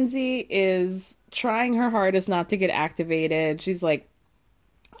 Lindsay is trying her hardest not to get activated. She's like,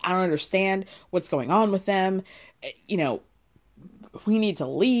 I don't understand what's going on with them. You know, we need to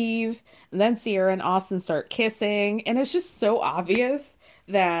leave. And then Sierra and Austin start kissing. And it's just so obvious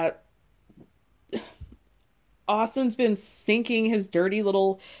that Austin's been sinking his dirty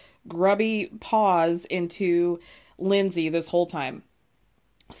little grubby paws into Lindsay this whole time.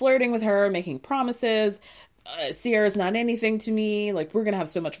 Flirting with her, making promises. Sierra's not anything to me. Like, we're going to have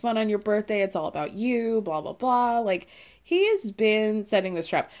so much fun on your birthday. It's all about you, blah, blah, blah. Like, he has been setting this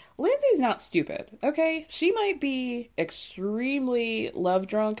trap. Lindsay's not stupid, okay? She might be extremely love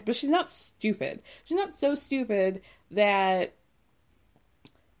drunk, but she's not stupid. She's not so stupid that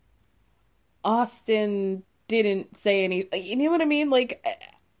Austin didn't say anything. You know what I mean? Like,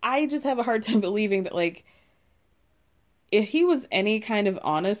 I just have a hard time believing that, like, if he was any kind of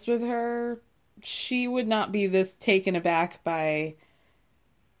honest with her, she would not be this taken aback by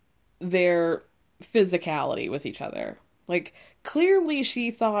their physicality with each other. Like, clearly she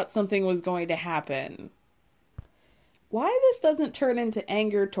thought something was going to happen. Why this doesn't turn into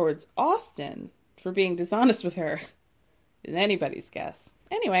anger towards Austin for being dishonest with her is anybody's guess.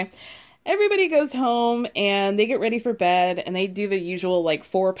 Anyway, everybody goes home and they get ready for bed and they do the usual like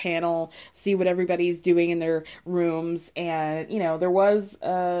 4-panel, see what everybody's doing in their rooms. And, you know, there was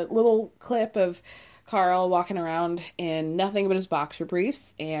a little clip of Carl walking around in nothing but his boxer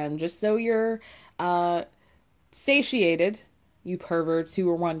briefs. And just so you're satiated, you perverts who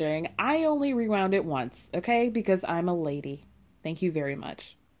were wondering, I only rewound it once, okay? Because I'm a lady. Thank you very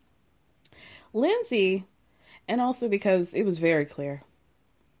much. Lindsay, and also because it was very clear.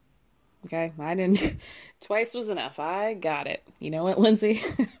 Okay, I didn't, twice was enough. I got it. You know what, Lindsay?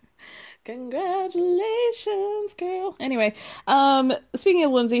 Congratulations, girl. Anyway, speaking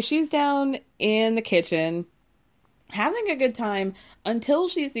of Lindsay, she's down in the kitchen having a good time until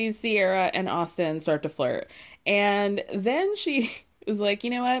she sees Sierra and Austin start to flirt. And then she is like,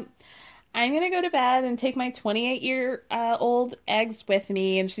 you know what? I'm going to go to bed and take my 28-year-old eggs with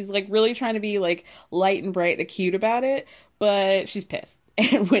me. And she's like really trying to be like light and bright and cute about it, but she's pissed.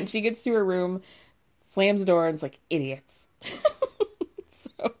 And when she gets to her room, slams the door and is like, idiots.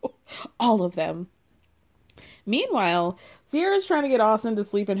 So, all of them. Meanwhile, Sierra's trying to get Austin to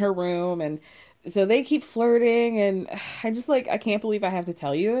sleep in her room. And so they keep flirting. And I just like, I can't believe I have to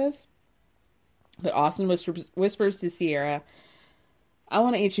tell you this. But Austin whispers to Sierra, I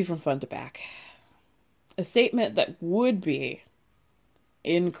want to eat you from front to back. A statement that would be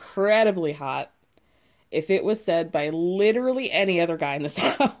incredibly hot if it was said by literally any other guy in this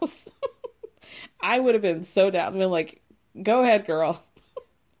house. I would have been so down. I've been like, go ahead, girl.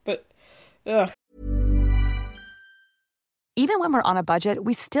 But, ugh. Even when we're on a budget,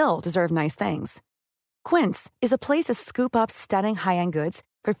 we still deserve nice things. Quince is a place to scoop up stunning high-end goods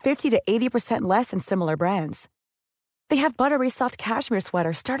for 50 to 80% less than similar brands. They have buttery soft cashmere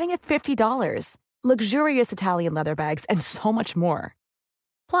sweaters starting at $50, luxurious Italian leather bags, and so much more.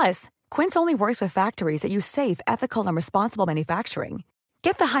 Plus, Quince only works with factories that use safe, ethical, and responsible manufacturing.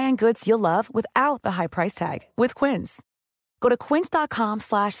 Get the high-end goods you'll love without the high price tag with Quince. Go to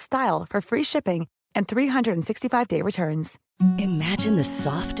quince.com/style for free shipping and 365-day returns. Imagine the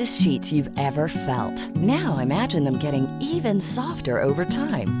softest sheets you've ever felt. Now imagine them getting even softer over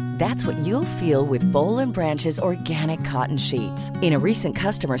time. That's what you'll feel with Boll & Branch's organic cotton sheets. In a recent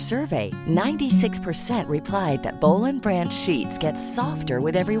customer survey, 96% replied that Boll & Branch sheets get softer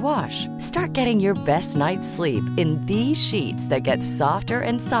with every wash. Start getting your best night's sleep in these sheets that get softer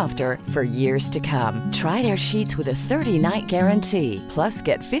and softer for years to come. Try their sheets with a 30-night guarantee. Plus,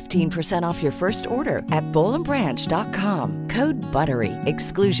 get 15% off your first order at bollandbranch.com. Code BUTTERY.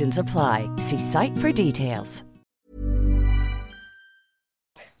 Exclusions apply. See site for details.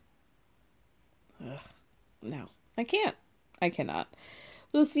 No, I can't. I cannot.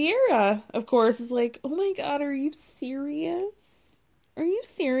 So Sierra, of course, is like, oh my God, are you serious? Are you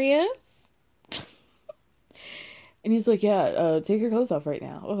serious? And he's like, yeah, take your clothes off right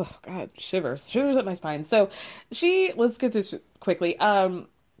now. Oh God, shivers up my spine. So let's get this quickly.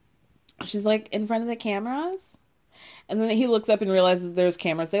 She's like in front of the cameras. And then he looks up and realizes there's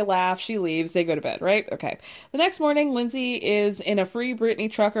cameras. They laugh. She leaves. They go to bed, right? Okay. The next morning, Lindsay is in a Free Britney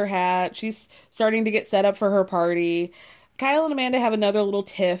trucker hat. She's starting to get set up for her party. Kyle and Amanda have another little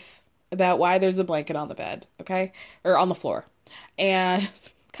tiff about why there's a blanket on the bed, okay? Or on the floor. And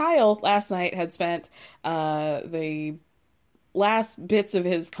Kyle last night had spent the last bits of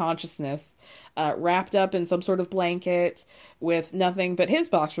his consciousness wrapped up in some sort of blanket with nothing but his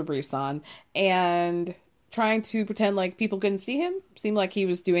boxer briefs on, and trying to pretend like people couldn't see him. Seemed like he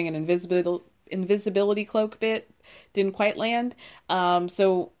was doing an invisibility cloak bit. Didn't quite land.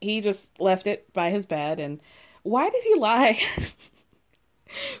 So he just left it by his bed. And why did he lie?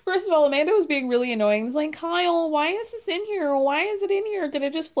 First of all, Amanda was being really annoying. It's like, Kyle, why is this in here? Why is it in here? Did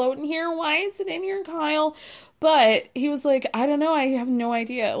it just float in here? Why is it in here, Kyle? But he was like, I don't know. I have no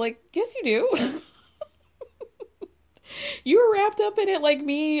idea. Like, yes, you do. You were wrapped up in it like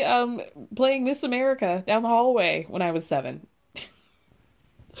me playing Miss America down the hallway when I was 7.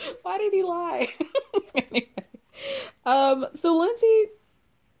 Why did he lie? Anyway. So Lindsay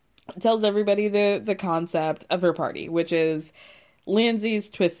tells everybody the concept of her party, which is Lindsay's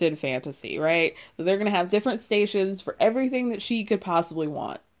twisted fantasy, right? So they're going to have different stations for everything that she could possibly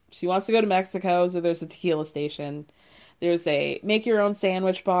want. She wants to go to Mexico, so there's a tequila station. There's a make your own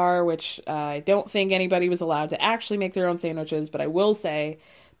sandwich bar, which I don't think anybody was allowed to actually make their own sandwiches, but I will say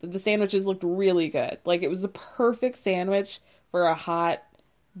that the sandwiches looked really good. Like, it was a perfect sandwich for a hot,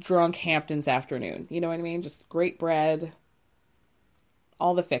 drunk Hamptons afternoon. You know what I mean? Just great bread,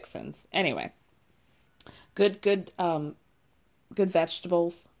 all the fixins. Anyway, good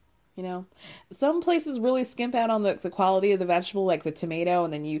vegetables. You know, some places really skimp out on the quality of the vegetable, like the tomato,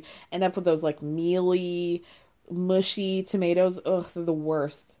 and then you end up with those like mealy, mushy tomatoes. Ugh, they're the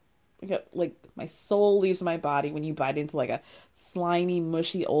worst. Like my soul leaves my body when you bite into like a slimy,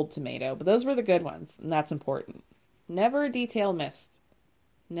 mushy old tomato. But those were the good ones, and that's important. Never a detail missed.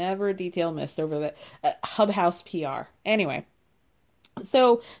 Never a detail missed over the Hub House PR. Anyway,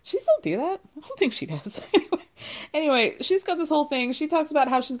 so she still do that? I don't think she does. Anyway, she's got this whole thing. She talks about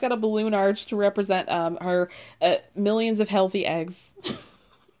how she's got a balloon arch to represent her millions of healthy eggs.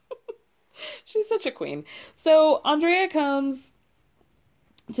 She's such a queen. So Andrea comes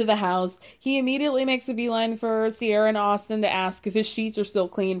to the house. He immediately makes a beeline for Sierra and Austin to ask if his sheets are still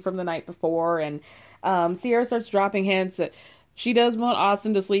clean from the night before. And Sierra starts dropping hints that she does want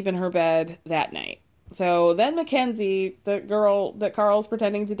Austin to sleep in her bed that night. So then Mackenzie, the girl that Carl's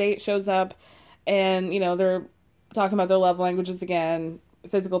pretending to date, shows up. And, you know, they're talking about their love languages again.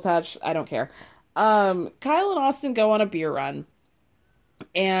 Physical touch, I don't care. Kyle and Austin go on a beer run.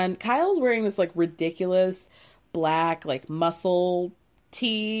 And Kyle's wearing this, like, ridiculous black, like, muscle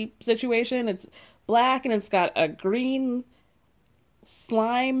tee situation. It's black and it's got a green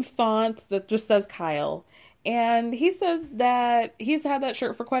slime font that just says Kyle. And he says that he's had that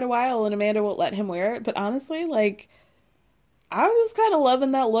shirt for quite a while and Amanda won't let him wear it. But honestly, like, I was kind of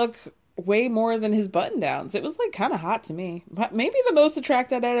loving that look way more than his button downs. It was like kind of hot to me. Maybe the most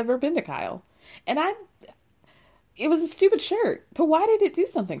attracted I'd ever been to Kyle. And it was a stupid shirt, but why did it do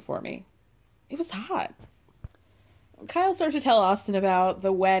something for me? It was hot. Kyle starts to tell Austin about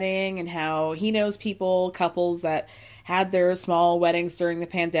the wedding and how he knows couples that had their small weddings during the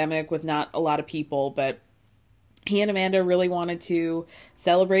pandemic with not a lot of people, but he and Amanda really wanted to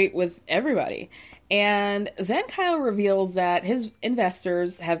celebrate with everybody. And then Kyle reveals that his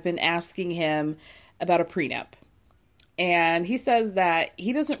investors have been asking him about a prenup. And he says that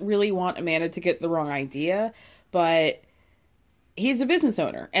he doesn't really want Amanda to get the wrong idea, but he's a business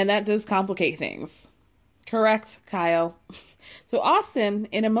owner, and that does complicate things. Correct, Kyle. So Austin,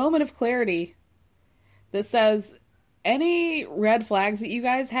 in a moment of clarity, that says, any red flags that you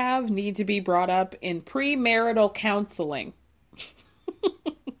guys have need to be brought up in premarital counseling.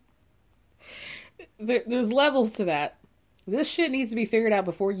 There's levels to that. This shit needs to be figured out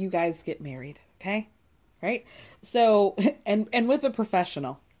before you guys get married, okay? Right? So, and with a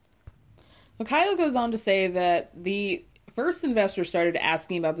professional. So Kyle goes on to say that the first investor started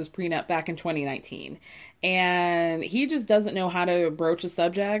asking about this prenup back in 2019. And he just doesn't know how to broach a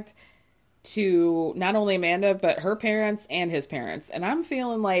subject to not only Amanda, but her parents and his parents. And I'm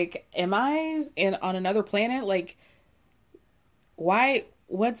feeling like, am I on another planet? Like,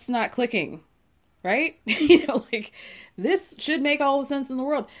 what's not clicking? right? Like, this should make all the sense in the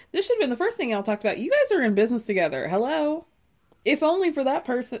world. This should have been the first thing y'all talked about. You guys are in business together. Hello? If only for that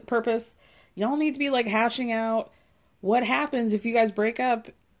purpose, y'all need to be, like, hashing out what happens if you guys break up.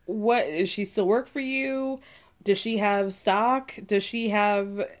 What, does she still work for you? Does she have stock? Does she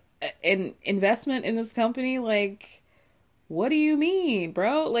have an investment in this company? Like, what do you mean,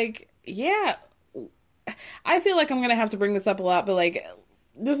 bro? Like, yeah, I feel like I'm going to have to bring this up a lot, but, like,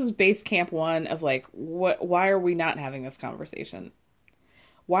 this is base camp one of, like, why are we not having this conversation?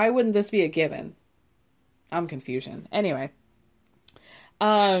 Why wouldn't this be a given? I'm confusion. Anyway,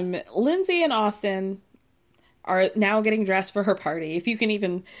 Lindsay and Austin are now getting dressed for her party, if you can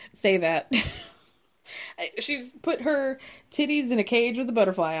even say that. She put her titties in a cage with a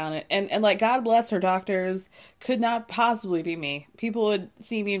butterfly on it. And like, God bless her doctors, could not possibly be me. People would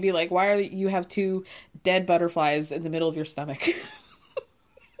see me and be like, why are you have 2 dead butterflies in the middle of your stomach?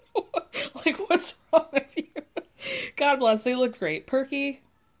 Like, what's wrong with you? God bless. They look great. Perky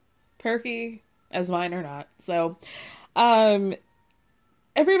as mine or not. So,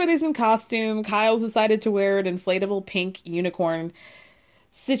 everybody's in costume. Kyle's decided to wear an inflatable pink unicorn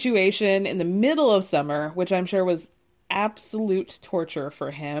situation in the middle of summer, which I'm sure was absolute torture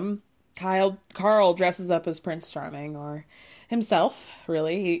for him. Carl dresses up as Prince Charming, or himself,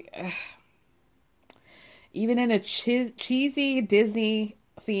 really. Even in a cheesy Disney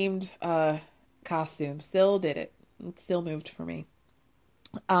themed costume, still did it. It still moved for me.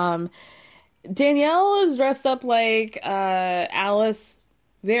 Danielle is dressed up like Alice,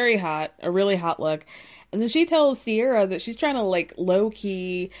 very hot, a really hot look. And then she tells Sierra that she's trying to, like,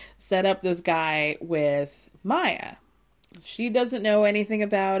 low-key set up this guy with Maya. She doesn't know anything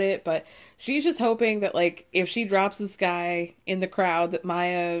about it, but she's just hoping that, like, if she drops this guy in the crowd, that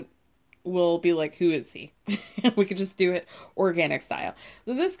Maya will be like, who is he? We could just do it organic style.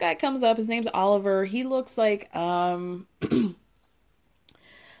 So this guy comes up, his name's Oliver. He looks like,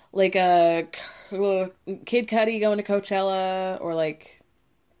 like a Kid Cudi going to Coachella, or like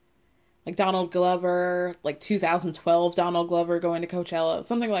Donald Glover, like 2012 Donald Glover going to Coachella,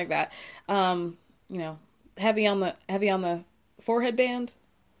 something like that. Heavy on the forehead band,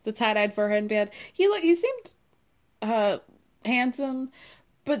 the tie-dyed forehead band. He seemed handsome,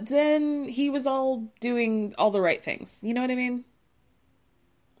 but then he was all doing all the right things. You know what I mean?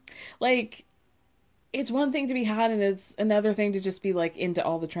 Like, it's one thing to be hot, and it's another thing to just be, like, into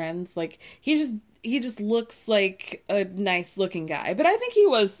all the trends. Like, he just looks like a nice looking guy, but I think he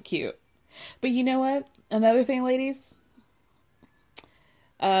was cute. But you know what? Another thing, ladies,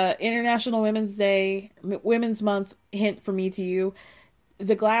 International Women's Day, Women's Month, hint from me to you,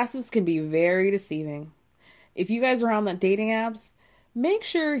 the glasses can be very deceiving. If you guys are on the dating apps, make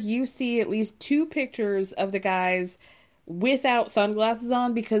sure you see at least 2 pictures of the guys without sunglasses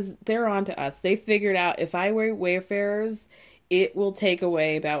on, because they're on to us. They figured out if I wear Wayfarers, it will take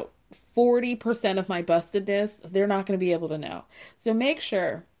away about 40% of my bustedness. They're not going to be able to know. So make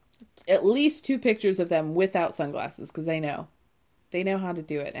sure at least 2 pictures of them without sunglasses, because they know how to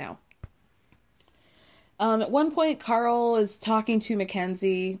do it now. At one point, Carl is talking to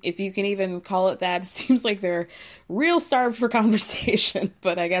Mackenzie, if you can even call it that. It seems like they're real starved for conversation,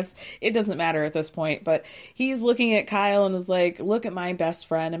 but I guess it doesn't matter at this point. But he's looking at Kyle and is like, look at my best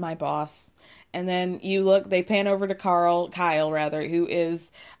friend and my boss. And then they pan over to Kyle, who is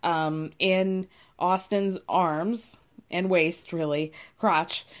in Austin's arms and waist, really,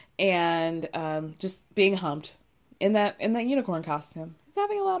 crotch, and just being humped in that unicorn costume. He's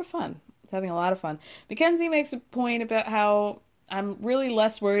having a lot of fun. Mackenzie makes a point about how I'm really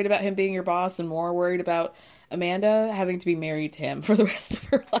less worried about him being your boss and more worried about Amanda having to be married to him for the rest of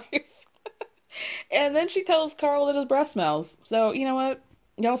her life. And then she tells Carl that his breath smells. So, you know what?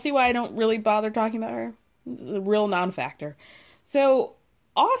 Y'all see why I don't really bother talking about her? A real non-factor. So,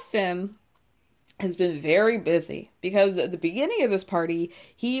 Austin has been very busy, because at the beginning of this party,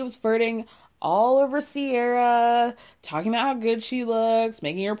 he was flirting all over Sierra, talking about how good she looks,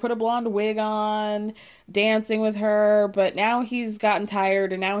 making her put a blonde wig on, dancing with her, but now he's gotten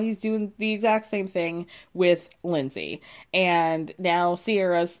tired, and now he's doing the exact same thing with Lindsay. And now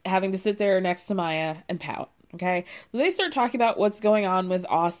Sierra's having to sit there next to Maya and pout, okay? So they start talking about what's going on with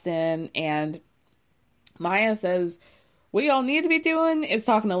Austin, and Maya says, what y'all need to be doing is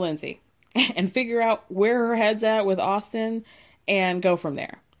talking to Lindsay and figure out where her head's at with Austin and go from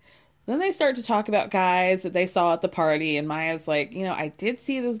there. Then they start to talk about guys that they saw at the party, and Maya's like, I did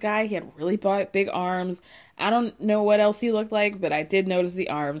see this guy. He had really big arms. I don't know what else he looked like, but I did notice the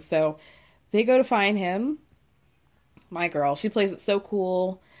arms. So they go to find him. My girl, she plays it so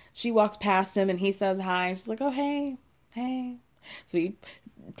cool. She walks past him, and he says hi. She's like, oh, hey. So he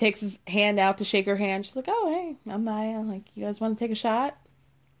takes his hand out to shake her hand. She's like, oh, hey, I'm Maya. Like, you guys want to take a shot?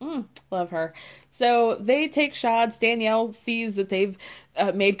 Love her. So they take shots. Danielle sees that they've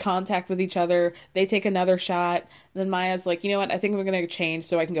made contact with each other. They take another shot. Then Maya's like, you know what? I think we're going to change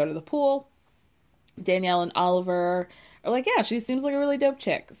so I can go to the pool. Danielle and Oliver are like, yeah, she seems like a really dope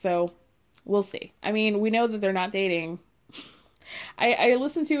chick. So we'll see. I mean, we know that they're not dating. I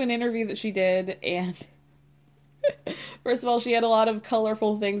listened to an interview that she did, and first of all, she had a lot of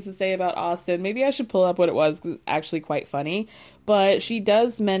colorful things to say about Austin. Maybe I should pull up what it was, because it's actually quite funny. But she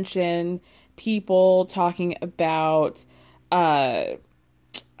does mention people talking about her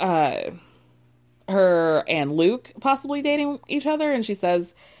and Luke possibly dating each other, and she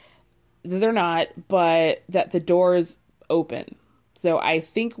says that they're not, but that the door is open. So I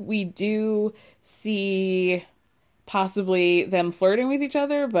think we do see possibly them flirting with each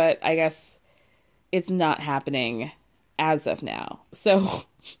other, but I guess it's not happening as of now. So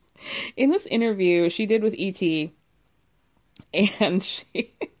in this interview she did with E.T., and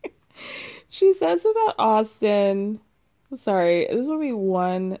she says about Austin, sorry, this will be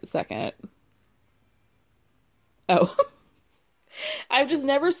 1 second. Oh, I've just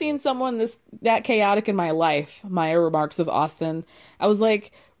never seen someone that chaotic in my life. Maya remarks of Austin. I was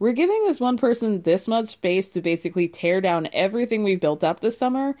like, we're giving this one person this much space to basically tear down everything we've built up this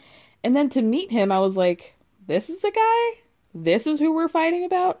summer. And then to meet him, I was like, this is the guy? This is who we're fighting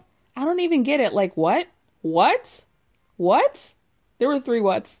about? I don't even get it. Like, what? What? What? There were 3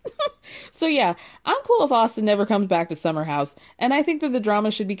 whats. So yeah, I'm cool if Austin never comes back to Summer House. And I think that the drama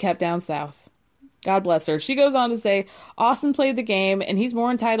should be kept down south. God bless her. She goes on to say, Austin played the game, and he's more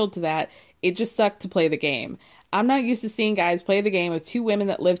entitled to that. It just sucked to play the game. I'm not used to seeing guys play the game with 2 women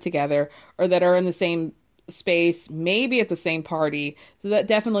that live together or that are in the same space, maybe at the same party. So that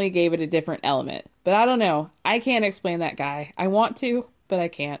definitely gave it a different element. But I don't know. I can't explain that guy. I want to, but I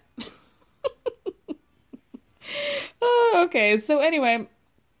can't. Okay, so anyway,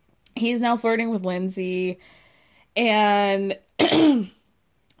 he's now flirting with Lindsay, and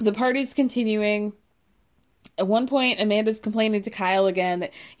the party's continuing. At one point, Amanda's complaining to Kyle again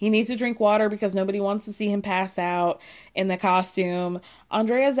that he needs to drink water because nobody wants to see him pass out in the costume.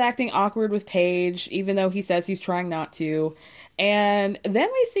 Andrea's acting awkward with Paige, even though he says he's trying not to. And then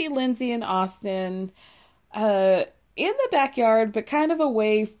we see Lindsay and Austin in the backyard, but kind of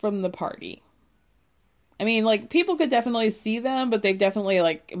away from the party. I mean, like, people could definitely see them, but they've definitely,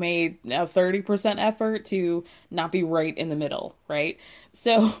 like, made a 30% effort to not be right in the middle, right?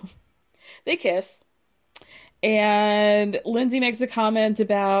 So they kiss. And Lindsay makes a comment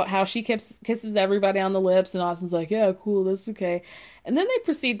about how she kisses everybody on the lips, and Austin's like, yeah, cool, that's okay. And then they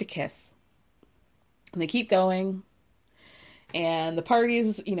proceed to kiss. And they keep going. And the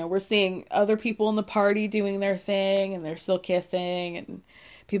parties, you know, we're seeing other people in the party doing their thing, and they're still kissing, and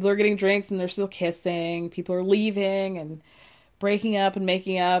people are getting drinks and they're still kissing. People are leaving and breaking up and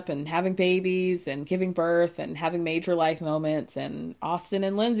making up and having babies and giving birth and having major life moments. And Austin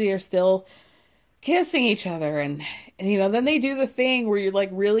and Lindsay are still kissing each other. And you know, then they do the thing where you're like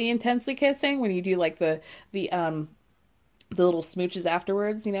really intensely kissing, when you do like the little smooches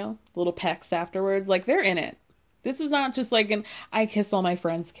afterwards, you know, the little pecks afterwards. Like, they're in it. This is not just like an I kiss all my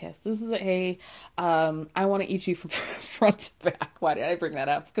friends kiss. This is a, hey, I want to eat you from front to back. Why did I bring that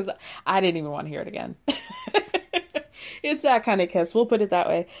up? Because I didn't even want to hear it again. It's that kind of kiss. We'll put it that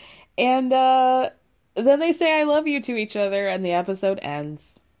way. And then they say I love you to each other, and the episode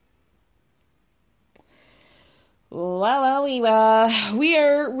ends. We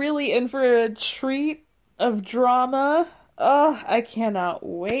are really in for a treat of drama. Oh, I cannot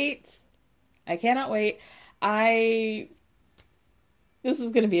wait. This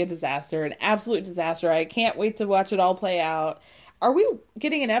is going to be a disaster, an absolute disaster. I can't wait to watch it all play out. Are we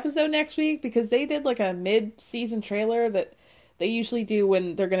getting an episode next week? Because they did like a mid-season trailer that they usually do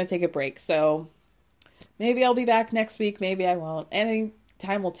when they're going to take a break. So maybe I'll be back next week. Maybe I won't. Any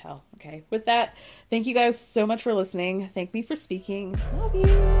time will tell. Okay. With that, thank you guys so much for listening. Thank me for speaking. Love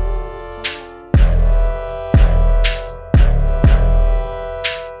you.